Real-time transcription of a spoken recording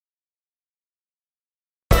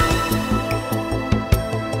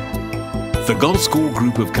The Goscor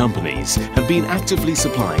group of companies have been actively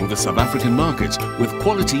supplying the South African market with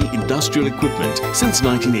quality industrial equipment since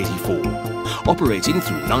 1984. Operating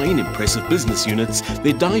through 9 impressive business units,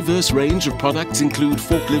 their diverse range of products include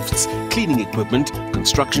forklifts, cleaning equipment,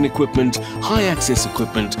 construction equipment, high-access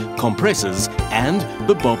equipment, compressors and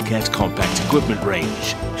the Bobcat compact equipment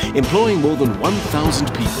range. Employing more than 1,000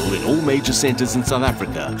 people in all major centres in South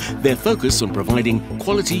Africa, their focus on providing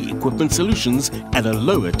quality equipment solutions at a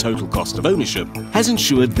lower total cost of ownership has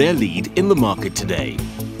ensured their lead in the market today.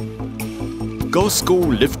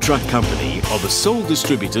 Goscor Lift Truck Company are the sole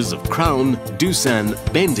distributors of Crown, Doosan,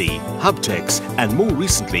 Bendy, Hubtex and more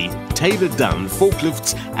recently tailored down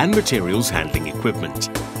forklifts and materials handling equipment.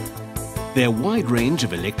 Their wide range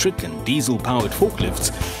of electric and diesel-powered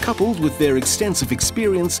forklifts, coupled with their extensive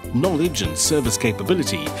experience, knowledge and service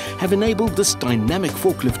capability, have enabled this dynamic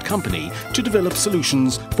forklift company to develop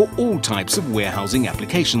solutions for all types of warehousing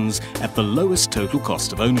applications at the lowest total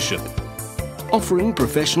cost of ownership. Offering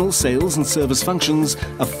professional sales and service functions,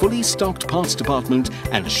 a fully stocked parts department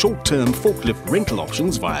and short-term forklift rental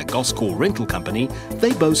options via Goscor Rental Company,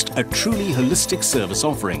 they boast a truly holistic service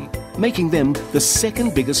offering, making them the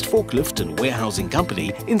second biggest forklift and warehousing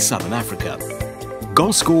company in Southern Africa.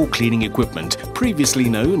 Goscor Cleaning Equipment, previously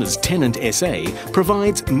known as Tenant SA,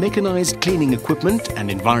 provides mechanized cleaning equipment and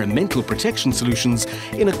environmental protection solutions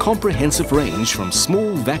in a comprehensive range from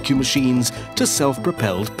small vacuum machines to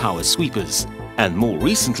self-propelled power sweepers, and more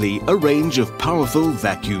recently a range of powerful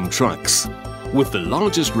vacuum trucks. With the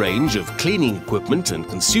largest range of cleaning equipment and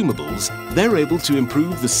consumables, they're able to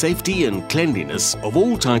improve the safety and cleanliness of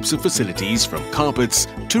all types of facilities from carpets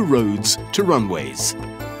to roads to runways.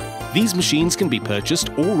 These machines can be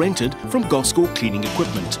purchased or rented from Goscor Cleaning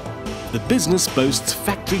Equipment. The business boasts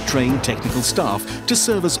factory-trained technical staff to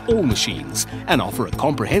service all machines and offer a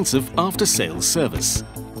comprehensive after-sales service.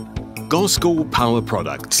 Goscor Power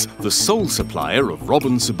Products, the sole supplier of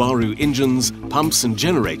Robin Subaru engines, pumps and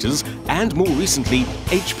generators, and more recently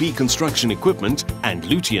HP construction equipment and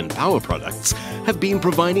Lutein power products, have been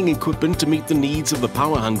providing equipment to meet the needs of the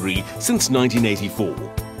power-hungry since 1984.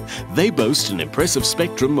 They boast an impressive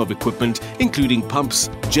spectrum of equipment including pumps,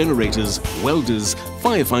 generators, welders,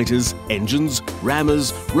 firefighters, engines,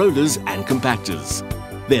 rammers, rollers and compactors.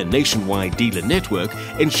 Their nationwide dealer network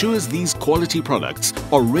ensures these quality products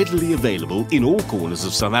are readily available in all corners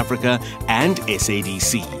of South Africa and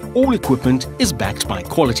SADC. All equipment is backed by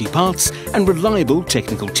quality parts and reliable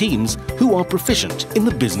technical teams who are proficient in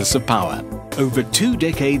the business of power. Over 2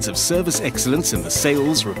 decades of service excellence in the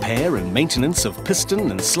sales, repair and maintenance of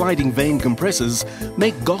piston and sliding vane compressors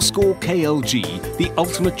make Goscor KLG the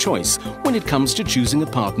ultimate choice when it comes to choosing a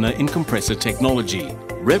partner in compressor technology.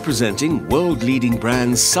 Representing world-leading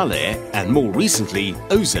brands Sale and more recently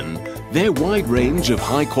Ozen, their wide range of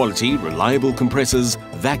high-quality, reliable compressors,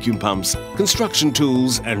 vacuum pumps, construction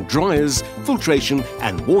tools and dryers, filtration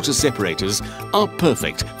and water separators are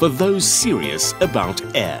perfect for those serious about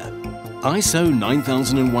air. ISO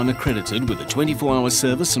 9001 accredited with a 24-hour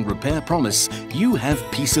service and repair promise, you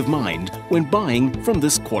have peace of mind when buying from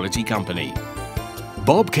this quality company.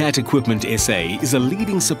 Bobcat Equipment SA is a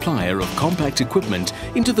leading supplier of compact equipment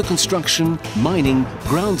into the construction, mining,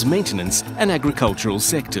 grounds maintenance and agricultural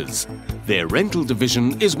sectors. Their rental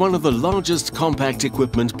division is one of the largest compact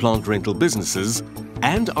equipment plant rental businesses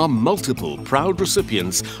and are multiple proud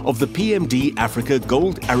recipients of the PMD Africa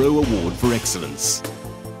Gold Arrow Award for Excellence.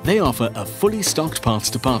 They offer a fully stocked parts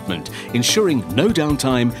department, ensuring no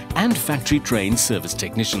downtime and factory-trained service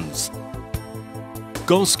technicians.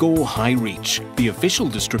 Goscor High Reach, the official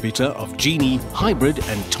distributor of Genie, Hybrid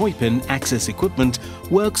and Toypin access equipment,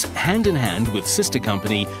 works hand-in-hand with sister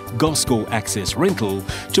company Goscor Access Rental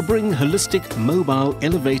to bring holistic mobile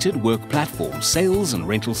elevated work platform sales and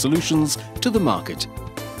rental solutions to the market.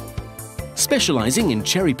 Specializing in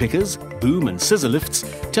cherry pickers, boom and scissor lifts,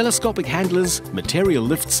 telescopic handlers, material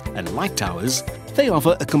lifts and light towers, they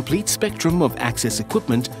offer a complete spectrum of access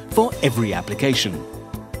equipment for every application.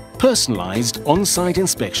 Personalized on-site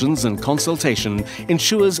inspections and consultation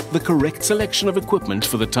ensures the correct selection of equipment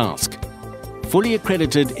for the task. Fully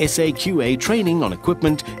accredited SAQA training on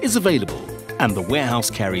equipment is available and the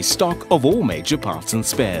warehouse carries stock of all major parts and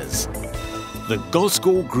spares. The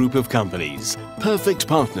Goscor Group of Companies, perfect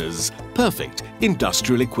partners, perfect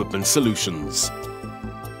industrial equipment solutions.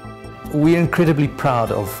 We're incredibly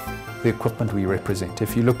proud of the equipment we represent.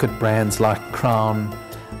 If you look at brands like Crown,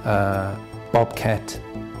 Bobcat,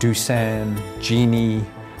 Doosan, Genie,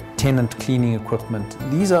 Tenant cleaning equipment,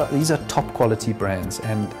 these are top quality brands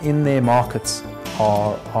and in their markets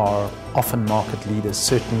are often market leaders,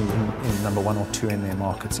 certainly in number 1 or 2 in their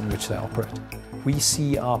markets in which they operate. We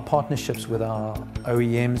see our partnerships with our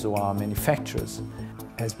OEMs or our manufacturers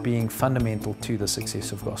as being fundamental to the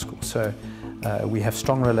success of Goscor. So we have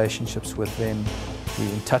strong relationships with them,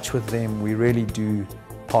 we're in touch with them, we really do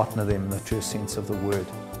partner them in the true sense of the word.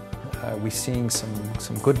 We're seeing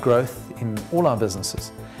some good growth in all our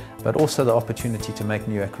businesses, but also the opportunity to make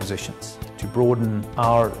new acquisitions, to broaden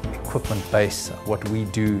our equipment base, what we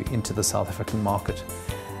do into the South African market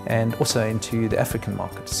and also into the African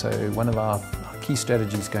market. So one of our key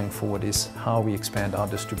strategies going forward is how we expand our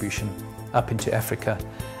distribution up into Africa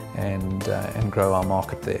and grow our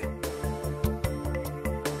market there.